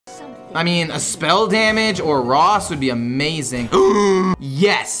I mean, a spell damage or Ross would be amazing.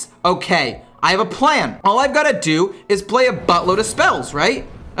 Yes, okay, I have a plan. All I've gotta do is play a buttload of spells, right?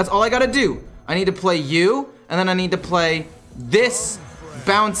 That's all I gotta do. I need to play you, and then I need to play this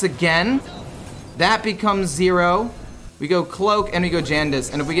bounce again. That becomes 0. We go Cloak and we go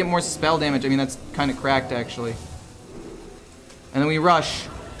Jandis, and if we get more spell damage, I mean, that's kind of cracked actually. And then we rush.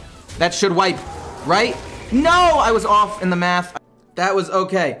 That should wipe, right? No, I was off in the math. That was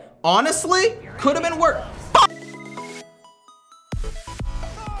okay. Honestly, could have been worse.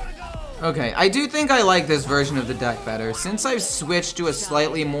 Okay, I do think I like this version of the deck better. Since I've switched to a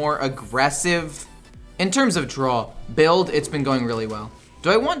slightly more aggressive, in terms of draw, build, it's been going really well. Do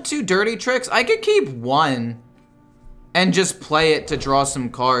I want 2 dirty tricks? I could keep 1 and just play it to draw some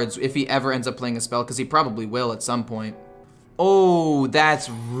cards if he ever ends up playing a spell, because he probably will at some point. Oh, that's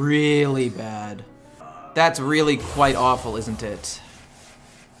really bad. That's really quite awful, isn't it?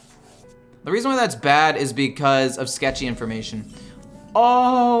 The reason why that's bad is because of sketchy information.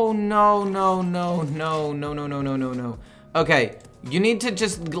 Oh, no, no, no, no, no, no, no, no, no, no. Okay, you need to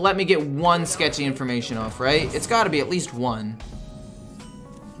just let me get 1 sketchy information off, right? It's gotta be at least 1.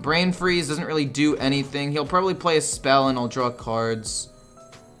 Brain Freeze doesn't really do anything. He'll probably play a spell and I'll draw cards.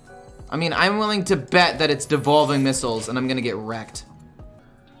 I mean, I'm willing to bet that it's Devolving Missiles and I'm gonna get wrecked.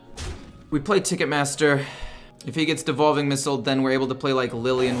 We play Ticketmaster. If he gets Devolving Missile, then we're able to play like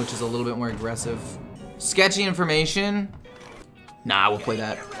Lillian, which is a little bit more aggressive. Sketchy Information. Nah, we'll play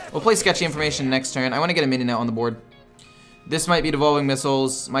that. We'll play Sketchy Information next turn. I wanna get a minion out on the board. This might be Devolving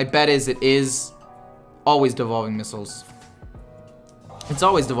Missiles. My bet is it is always Devolving Missiles. It's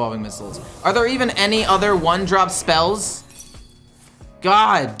always Devolving Missiles. Are there even any other 1-drop spells?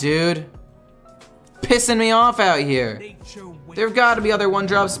 God, dude. Pissing me off out here. There've got to be other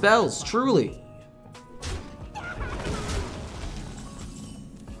 1-drop spells, truly.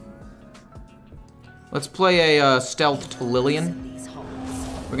 Let's play a stealthed Lillian.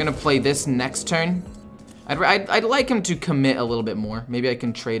 We're gonna play this next turn. I'd like him to commit a little bit more. Maybe I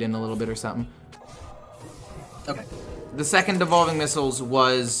can trade in a little bit or something. Okay. The second Devolving Missiles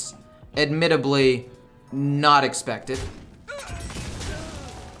was admittedly not expected.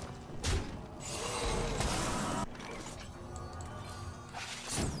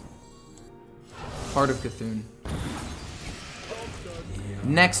 Heart of Cthulhu.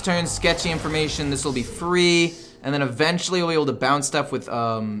 Next turn, Sketchy Information. This will be free, and then eventually we'll be able to bounce stuff with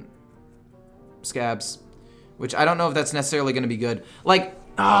Scabs, which I don't know if that's necessarily going to be good. Like,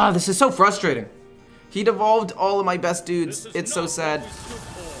 this is so frustrating. He devolved all of my best dudes. It's so sad.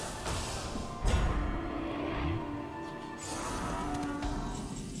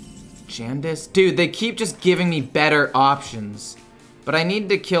 Jandis? Dude, they keep just giving me better options. But I need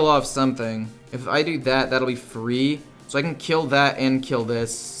to kill off something. If I do that, that'll be free. So I can kill that and kill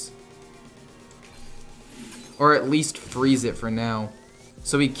this. Or at least freeze it for now.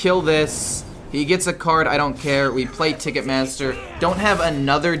 So we kill this. He gets a card, I don't care. We play Ticketmaster. Don't have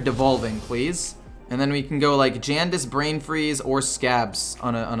another devolving, please. And then we can go like Jandis, Brain Freeze, or Scabs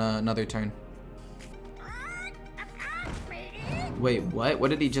on another turn. Wait, what? What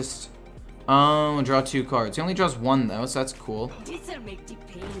did he just... Oh, draw 2 cards. He only draws 1 though, so that's cool.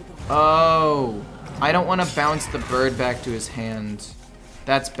 Oh, I don't want to bounce the bird back to his hand.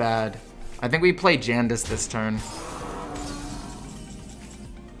 That's bad. I think we play Jandis this turn.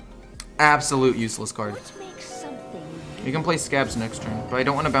 Absolute useless card. We can play Scabs next turn, but I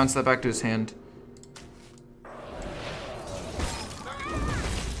don't want to bounce that back to his hand.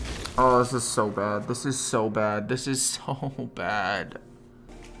 Oh, this is so bad. This is so bad. This is so bad.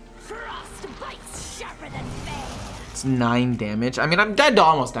 It's 9 damage. I mean, I'm dead to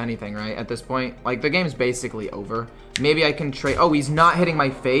almost anything, right? At this point. Like, the game's basically over. Maybe I can trade. Oh, he's not hitting my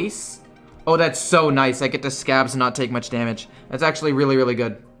face? Oh, that's so nice. I get to Scabs and not take much damage. That's actually really, really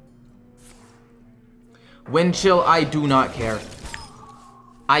good. Wind Chill, I do not care.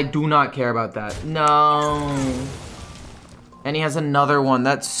 I do not care about that. No. And he has another one.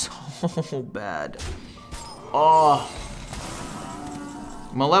 That's so bad. Oh.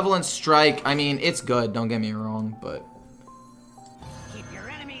 Malevolent Strike, I mean, it's good, don't get me wrong, but...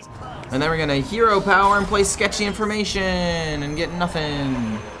 And then we're gonna Hero Power and play Sketchy Information and get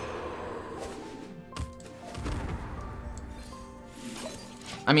nothing.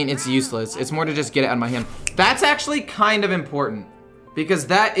 I mean, it's useless. It's more to just get it out of my hand. That's actually kind of important, because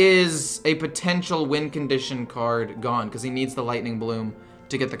that is a potential win condition card gone, because he needs the Lightning Bloom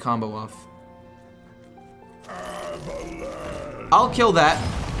to get the combo off. I'll kill that.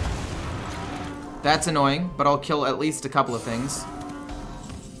 That's annoying, but I'll kill at least a couple of things.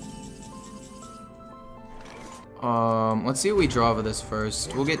 Let's see what we draw for this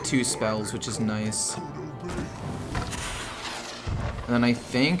first. We'll get 2 spells, which is nice. And then I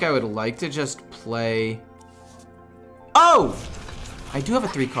think I would like to just play... Oh! I do have a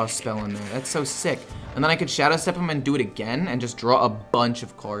 3-cost spell in there. That's so sick. And then I could Shadow Step him and do it again and just draw a bunch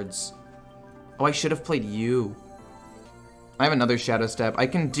of cards. Oh, I should have played you. I have another Shadow Step. I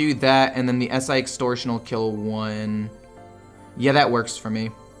can do that, and then the SI Extortion will kill 1. Yeah, that works for me.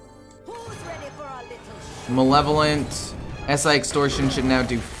 Malevolent. SI Extortion should now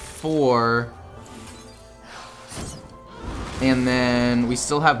do 4. And then we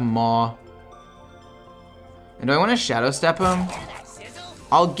still have Maw. And do I want to Shadow Step him?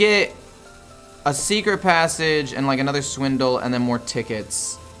 I'll get a Secret Passage and like another Swindle and then more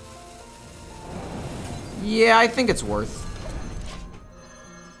tickets. Yeah, I think it's worth.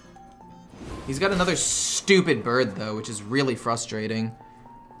 He's got another stupid bird though, which is really frustrating.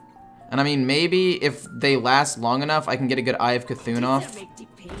 And I mean, maybe if they last long enough, I can get a good Eye of Cthulhu off.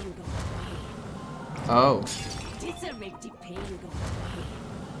 Oh.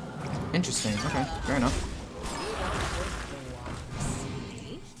 Interesting. Okay, fair enough.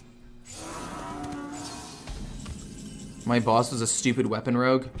 My boss was a stupid weapon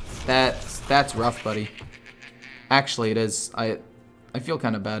rogue. That's rough, buddy. Actually, it is. I feel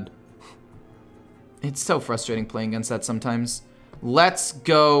kind of bad. It's so frustrating playing against that sometimes. Let's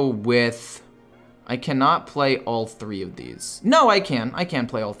go with... I cannot play all 3 of these. No, I can. I can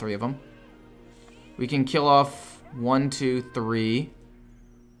play all 3 of them. We can kill off 1, 2, 3.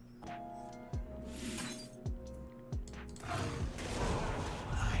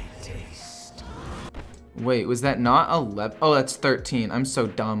 Wait, was that not 11? Oh, that's 13. I'm so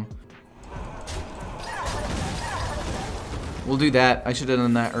dumb. We'll do that. I should have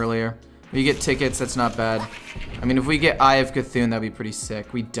done that earlier. We get tickets, that's not bad. I mean, if we get Eye of Cthulhu, that'd be pretty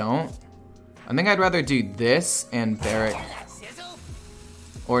sick. We don't. I think I'd rather do this and Barrack.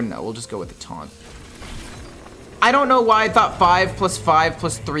 Or no, we'll just go with the taunt. I don't know why I thought 5 plus 5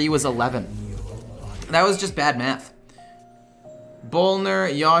 plus 3 was 11. That was just bad math. Bolner,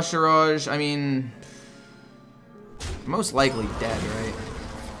 Yashiraj, I mean... most likely dead, right?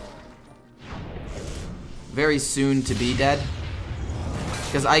 Very soon to be dead.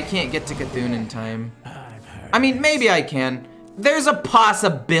 Because I can't get to Cthulhu in time. I mean, maybe I can. There's a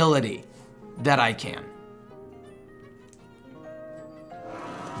possibility that I can.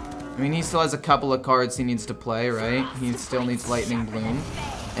 I mean, he still has a couple of cards he needs to play, right? He still needs Lightning Bloom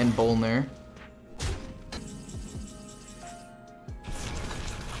and Bolner.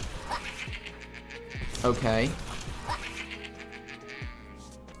 Okay.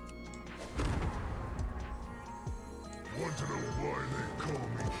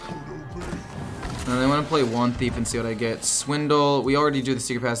 And I want to play Wand Thief and see what I get. Swindle, we already do the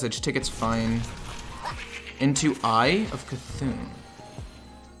Secret Passage. Ticket's fine. Into Eye of Cthulhu.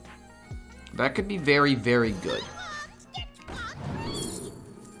 That could be very, very good.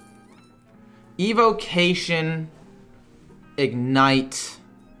 Evocation, Ignite.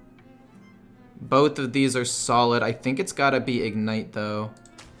 Both of these are solid. I think it's gotta be Ignite though.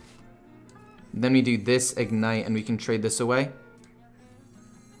 Then we do this Ignite and we can trade this away.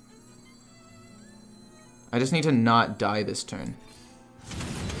 I just need to not die this turn.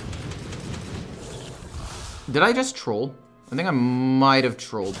 Did I just troll? I think I might have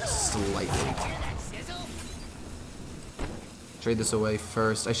trolled slightly. Trade this away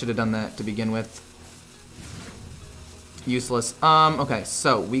first. I should have done that to begin with. Useless. Okay,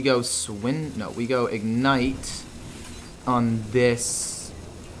 so we go we go Ignite on this.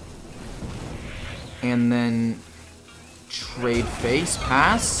 And then trade face,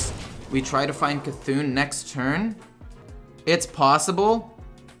 pass. We try to find Cthulhu next turn. It's possible.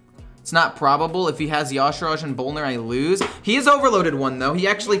 It's not probable. If he has Yashiraj and Bolner, I lose. He is overloaded 1 though. He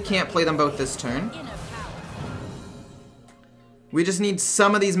actually can't play them both this turn. We just need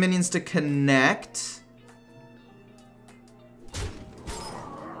some of these minions to connect.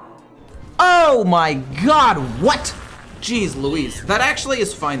 Oh my god, what? Jeez Louise. That actually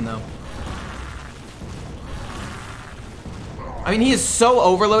is fine though. I mean, he is so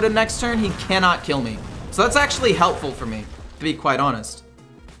overloaded next turn, he cannot kill me. So that's actually helpful for me, to be quite honest.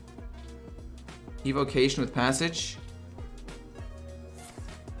 Evocation with Passage.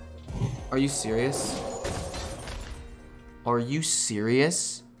 Are you serious? Are you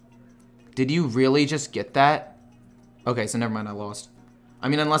serious? Did you really just get that? Okay, so never mind, I lost. I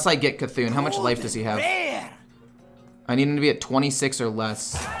mean, unless I get Cthulhu, how much life does he have? I need him to be at 26 or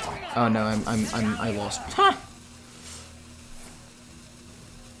less. Oh no, I lost. Huh.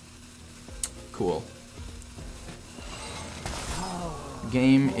 Cool.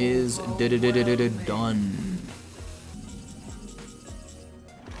 Game is done.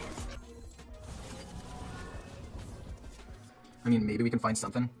 I mean, maybe we can find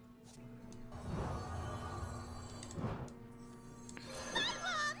something.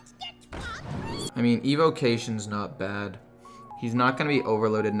 I mean, evocation's not bad. He's not gonna be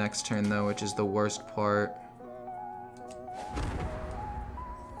overloaded next turn though, which is the worst part.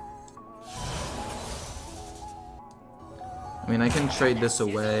 I mean, I can trade this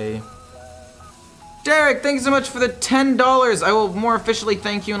away. Derek, thank you so much for the $10. I will more officially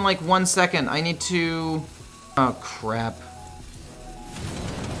thank you in like 1 second. I need to... Oh, crap.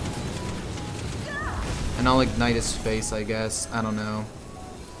 And I'll ignite his face, I guess. I don't know.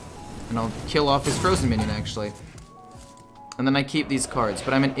 And I'll kill off his frozen minion, actually. And then I keep these cards,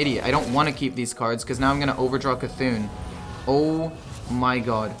 but I'm an idiot. I don't want to keep these cards, because now I'm going to overdraw Cthulhu. Oh my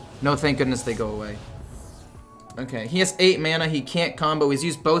god. No, thank goodness they go away. Okay, he has 8 mana, he can't combo, he's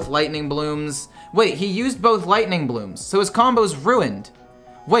used both Lightning Blooms. Wait, he used both Lightning Blooms, so his combo's ruined.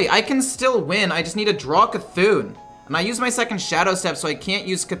 Wait, I can still win, I just need to draw Cthulhu. And I use my second Shadow Step, so I can't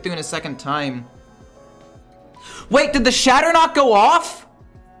use Cthulhu a second time. Wait, did the Shatter not go off?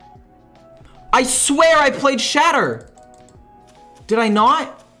 I swear I played Shatter. Did I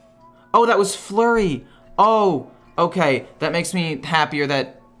not? Oh, that was Flurry. Oh, okay, that makes me happier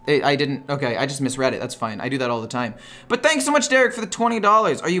that I didn't, okay, I just misread it, that's fine. I do that all the time. But thanks so much, Derek, for the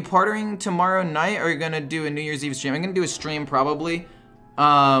 $20. Are you partying tomorrow night, or are you gonna do a New Year's Eve stream? I'm gonna do a stream, probably.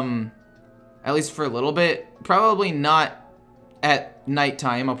 At least for a little bit. Probably not at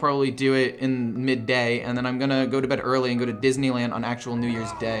nighttime. I'll probably do it in midday, and then I'm gonna go to bed early and go to Disneyland on actual New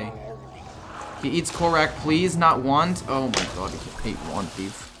Year's Day. He eats Korak, please, not want. Oh my god, I hate want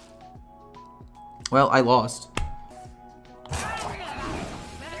beef. Well, I lost. Oh my god.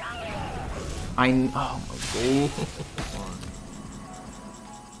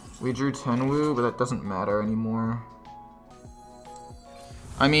 We drew Tenwu, but that doesn't matter anymore.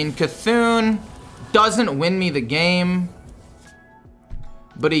 I mean, Cthulhu doesn't win me the game,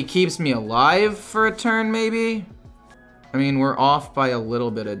 but he keeps me alive for a turn, maybe? I mean, we're off by a little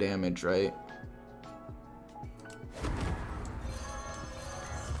bit of damage, right?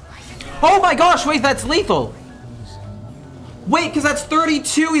 Oh my gosh, wait, that's lethal! Wait, because that's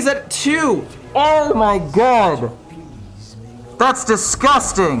 32, he's at 2! Oh my god! That's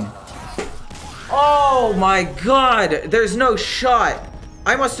disgusting! Oh my god, there's no shot!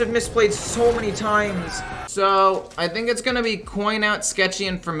 I must have misplayed so many times. So, I think it's gonna be coin out sketchy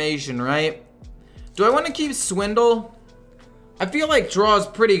information, right? Do I want to keep Swindle? I feel like draw is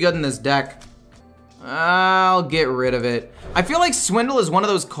pretty good in this deck. I'll get rid of it. I feel like Swindle is one of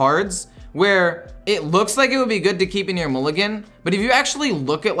those cards where it looks like it would be good to keep in your mulligan, but if you actually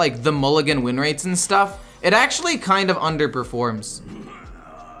look at like the mulligan win rates and stuff, it actually kind of underperforms.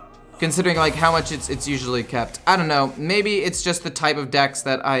 Considering like how much it's usually kept. I don't know, maybe it's just the type of decks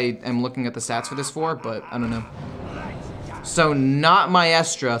that I am looking at the stats for this for, but I don't know. So not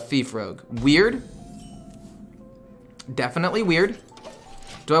Maestra, Thief Rogue. Weird. Definitely weird.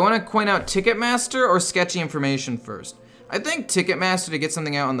 Do I want to coin out Ticketmaster or sketchy information first? I think Ticketmaster to get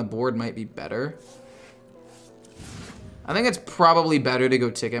something out on the board might be better. I think it's probably better to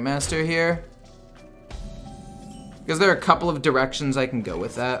go Ticketmaster here. Because there are a couple of directions I can go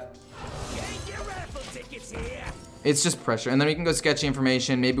with that. It's just pressure. And then we can go sketchy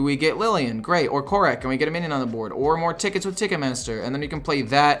information. Maybe we get Lillian, great. Or Korak, and we get a minion on the board. Or more tickets with Ticketmaster. And then we can play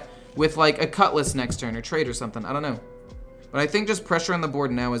that with like a Cutlass next turn or trade or something. I don't know. But I think just pressure on the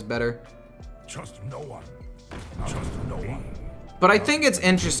board now is better. Trust no one. Trust no one. But I think it's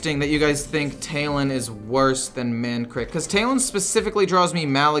interesting that you guys think Talon is worse than Mankrik, because Talon specifically draws me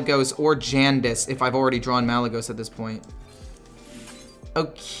Malagos or Jandis if I've already drawn Malagos at this point.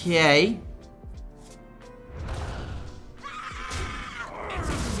 Okay.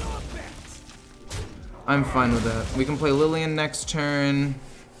 I'm fine with that. We can play Lillian next turn.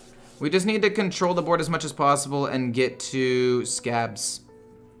 We just need to control the board as much as possible and get to Scabs.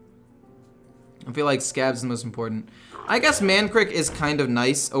 I feel like Scabs is the most important. I guess Mankrik is kind of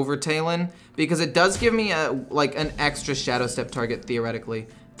nice over Talon because it does give me like an extra Shadow Step target theoretically.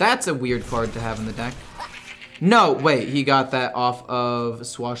 That's a weird card to have in the deck. No, wait, he got that off of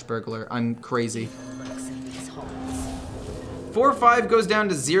Swashbuckler. I'm crazy. 4-5 goes down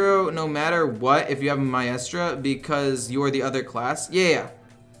to 0 no matter what if you have a Maestra because you're the other class. Yeah.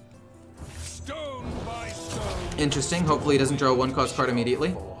 Stone by stone. Interesting. Hopefully he doesn't draw a 1-cost card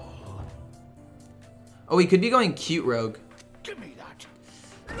immediately. Oh, he could be going Cute Rogue. Give me that.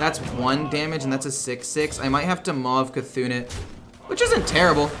 That's 1 damage and that's a 6/6. I might have to Mauve Cthulhu it, which isn't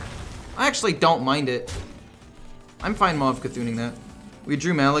terrible. I actually don't mind it. I'm fine Mauve Cthulhuing that. We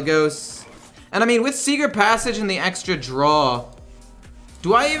drew Malagos. And I mean, with Secret Passage and the extra draw,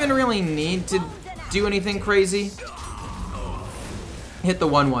 do I even really need to do anything crazy? Hit the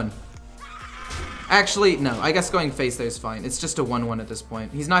 1/1. Actually, no. I guess going face there is fine. It's just a 1/1 at this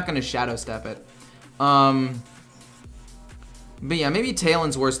point. He's not going to Shadow Step it. But yeah, maybe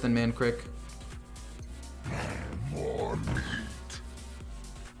Talen's worse than Mancrick.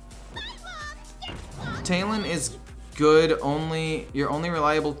 Talen is good, your only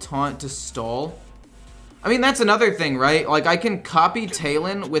reliable taunt to stall. I mean, that's another thing, right? Like, I can copy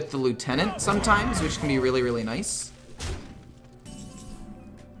Talen with the Lieutenant sometimes, which can be really, really nice.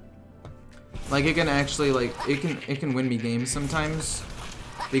 Like, it can actually, like, it can win me games sometimes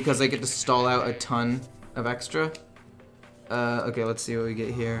because I get to stall out a ton of extra. Okay, let's see what we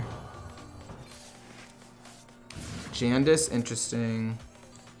get here. Jandis, interesting.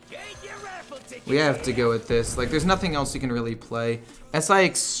 We have to go with this. Like, there's nothing else you can really play. SI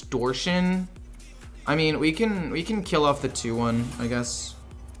Extortion. I mean, we can kill off the 2/1, I guess.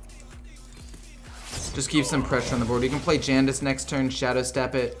 Just keep some pressure on the board. We can play Jandis next turn, Shadow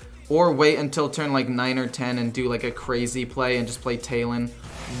Step it, or wait until turn like 9 or 10 and do like a crazy play and just play Talen.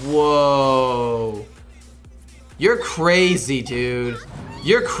 Whoa. You're crazy, dude.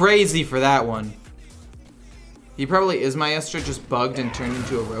 You're crazy for that one. He probably is Maestra, just bugged and turned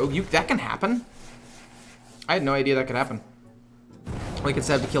into a rogue. That can happen? I had no idea that could happen. We could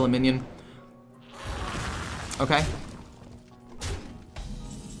have to kill a minion. Okay.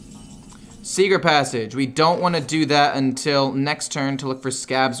 Secret Passage. We don't want to do that until next turn to look for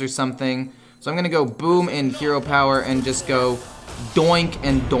scabs or something. So I'm going to go boom and hero power and just go doink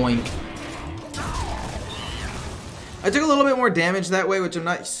and doink. I took a little bit more damage that way, which I'm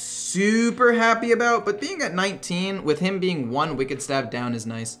not super happy about, but being at 19 with him being 1 Wicked Stab down is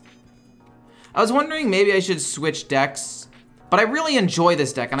nice. I was wondering maybe I should switch decks, but I really enjoy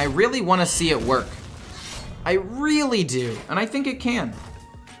this deck and I really want to see it work. I really do, and I think it can.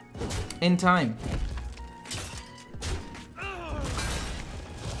 In time.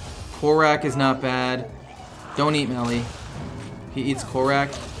 Korak is not bad. Don't eat Melly. He eats Korak.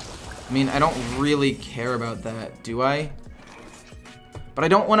 I mean, I don't really care about that, do I? But I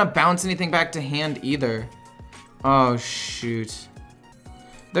don't want to bounce anything back to hand either. Oh, shoot.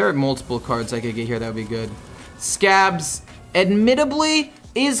 There are multiple cards I could get here that would be good. Scabs, admittably,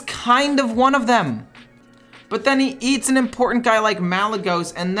 is kind of one of them. But then he eats an important guy like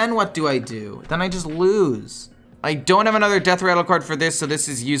Malagos, and then what do I do? Then I just lose. I don't have another Death Rattle card for this, so this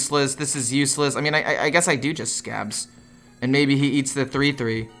is useless. This is useless. I mean, I guess I do just Scabs. And maybe he eats the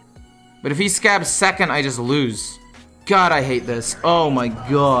 3/3. But if he Scabs second, I just lose. God, I hate this. Oh my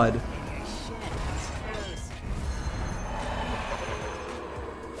god.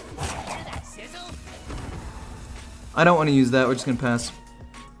 I don't want to use that. We're just gonna pass.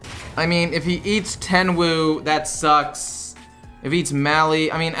 I mean, if he eats Tenwu, that sucks. If he eats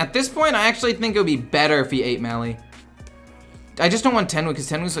Mally, I mean, at this point, I actually think it would be better if he ate Mally. I just don't want Tenwu, because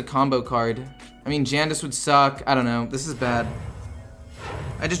Tenwu's a combo card. I mean, Jandis would suck. I don't know. This is bad.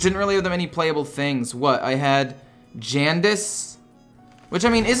 I just didn't really have that many playable things. What? I had Jandis, which, I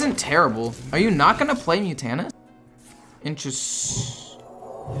mean, isn't terrible. Are you not going to play Mutanus?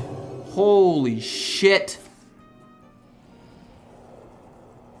 Holy shit.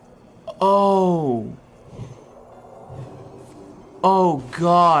 Oh. Oh,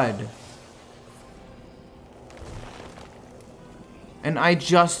 God. And I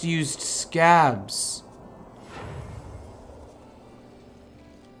just used Scabs.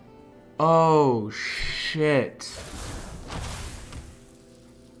 Oh, shit.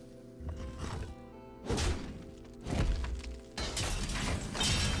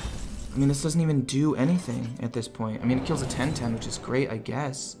 I mean, this doesn't even do anything at this point. I mean, it kills a 10/10, which is great, I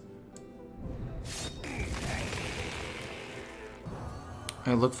guess.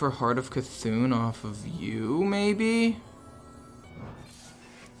 I look for Heart of Cthulhu off of you, maybe?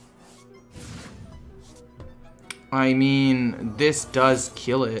 I mean, this does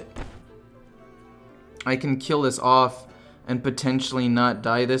kill it. I can kill this off and potentially not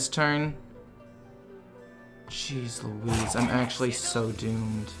die this turn. Jeez Louise, I'm actually so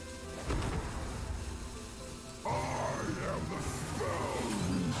doomed.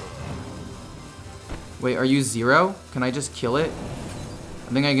 Wait, are you 0? Can I just kill it?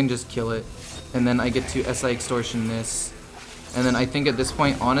 I think I can just kill it. And then I get to SI Extortion this. And then I think at this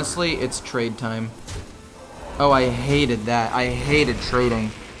point, honestly, it's trade time. Oh, I hated that. I hated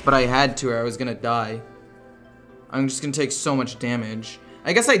trading. But I had to or I was gonna die. I'm just gonna take so much damage.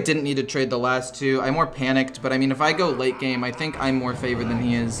 I guess I didn't need to trade the last two. I more panicked, but I mean, if I go late game, I think I'm more favored than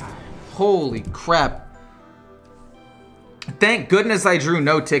he is. Holy crap. Thank goodness I drew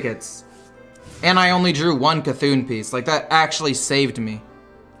no tickets. And I only drew 1 Cthulhu piece. Like, that actually saved me.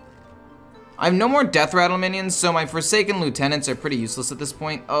 I have no more Death Rattle minions, so my Forsaken Lieutenants are pretty useless at this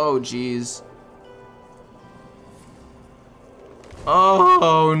point. Oh, jeez.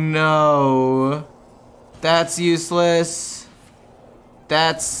 Oh, no. That's useless.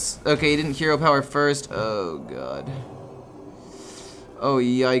 That's... Okay, he didn't hero power first. Oh, God. Oh,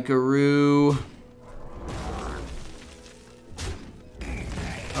 yikaroo.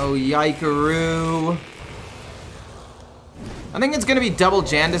 Oh, yikaroo. I think it's gonna be double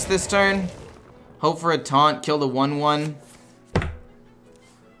Jandis this turn. Hope for a taunt, kill the 1/1.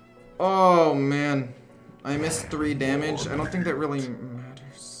 Oh, man. I missed 3 damage. I don't think that really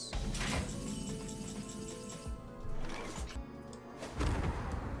matters.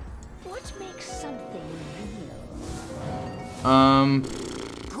 What makes something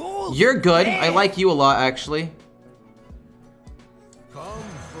real? You're good. I like you a lot, actually.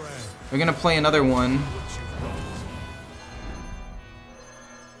 We're gonna play another one.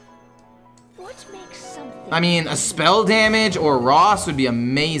 What makes something I mean, a spell damage or Ross would be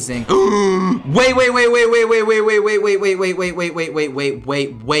amazing.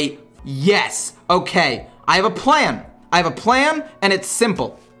 Wait. Yes. Okay. I have a plan. And it's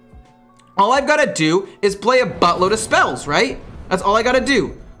simple. All I've gotta do is play a buttload of spells, right? That's all I gotta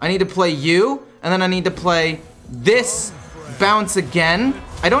do. I need to play you, and then I need to play this bounce again.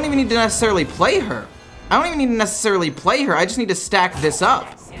 I don't even need to necessarily play her. I just need to stack this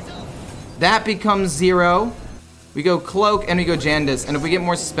up. That becomes 0. We go Cloak and we go Jandis. And if we get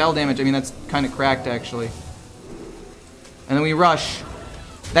more spell damage, I mean, that's kind of cracked, actually. And then we rush.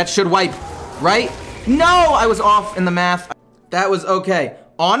 That should wipe, right? No, I was off in the math. That was okay.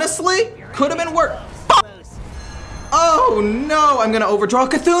 Honestly, could have been worse. Oh, no, I'm going to overdraw a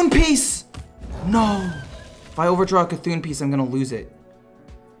Cthulhu piece. No. If I overdraw a Cthulhu piece, I'm going to lose it.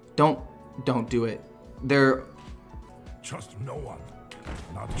 Don't do it. Trust no one.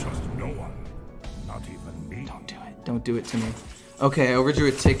 Not trust no one. Not even me. Don't do it. Don't do it to me. Okay, I overdrew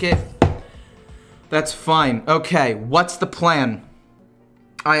a ticket. That's fine. Okay, what's the plan?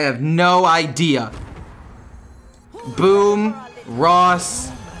 I have no idea. Boom,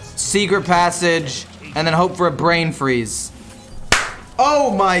 Ross, secret passage, and then hope for a brain freeze.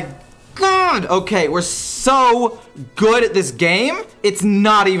 Oh my God. Okay, we're so good at this game, it's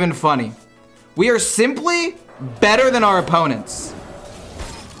not even funny. We are simply better than our opponents.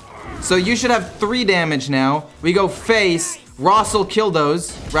 So you should have 3 damage now. We go face. Ross will kill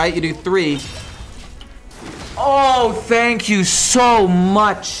those, right? You do 3. Oh, thank you so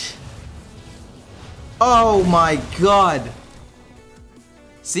much. Oh my God.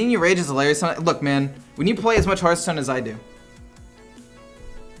 Seeing you rage is hilarious. Look, man, when you play as much Hearthstone as I do,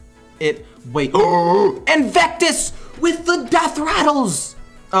 wait. And Vectis with the death rattles.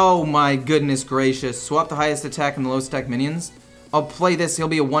 Oh my goodness gracious. Swap the highest attack and the lowest attack minions. I'll play this, he'll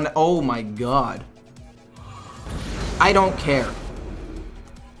be a 1. Oh my God. I don't care.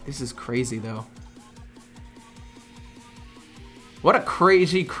 This is crazy though. What a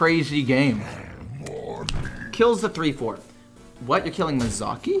crazy, crazy game. Kills the 3/4. What, you're killing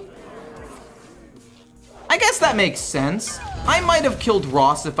Mizaki? I guess that makes sense. I might have killed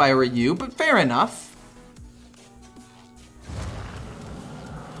Ross if I were you, but fair enough.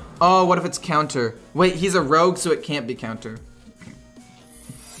 Oh, what if it's counter? Wait, he's a rogue, so it can't be counter.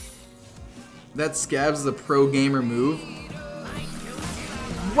 That Scabs the pro gamer move.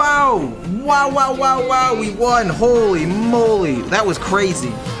 Wow! Wow, we won! Holy moly! That was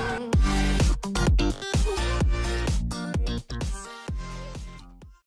crazy.